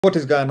What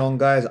is going on,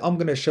 guys? I'm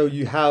going to show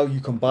you how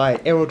you can buy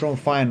Aerodrome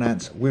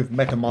Finance with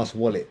Metamask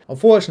wallet.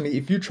 Unfortunately,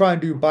 if you try and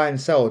do buy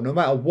and sell, no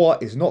matter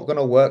what, it's not going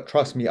to work.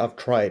 Trust me, I've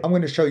tried. I'm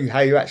going to show you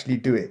how you actually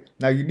do it.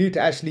 Now, you need to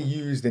actually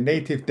use the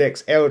native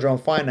DEX Aerodrome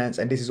Finance,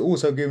 and this is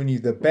also giving you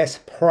the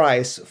best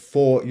price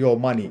for your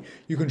money.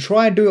 You can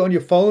try and do it on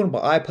your phone,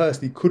 but I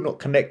personally could not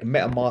connect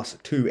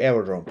Metamask to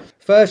Aerodrome.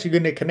 First, you're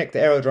going to connect to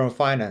Aerodrome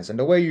Finance, and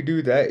the way you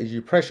do that is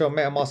you press your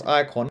Metamask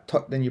icon,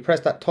 then you press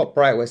that top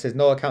right where it says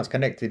no accounts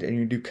connected, and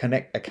you do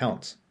connect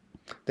accounts.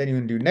 Then you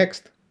can do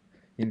next,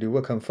 you can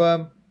do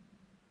confirm,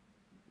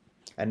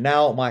 and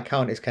now my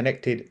account is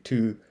connected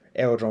to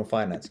Aerodrome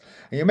Finance.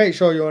 And you make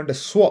sure you're on the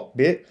swap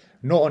bit,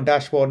 not on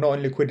dashboard, not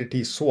on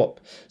liquidity, swap.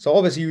 So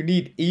obviously you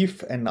need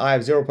ETH, and I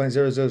have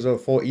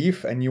 0.0004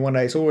 ETH, and you want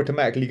to, it's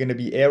automatically going to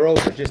be Aero,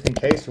 but just in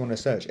case you want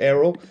to search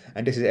Aero,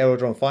 and this is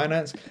Aerodrome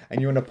Finance, and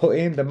you want to put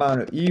in the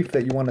amount of ETH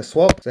that you want to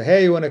swap. So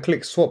here you want to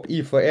click swap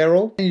ETH for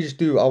Aero, and you just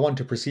do I want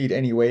to proceed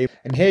anyway.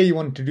 And here you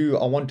want to do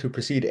I want to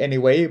proceed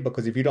anyway,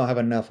 because if you don't have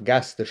enough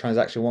gas, the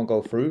transaction won't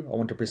go through. I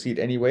want to proceed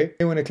anyway.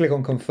 You want to click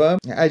on confirm.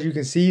 As you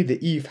can see, the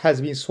ETH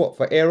has been swapped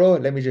for Aero.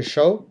 Let me just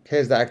show.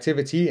 Here's the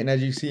activity, and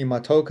as you see in my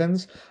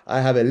tokens, I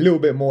have a little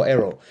bit more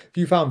Aero. If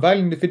you found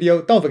value in the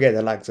video, don't forget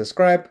to like,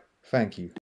 subscribe. Thank you.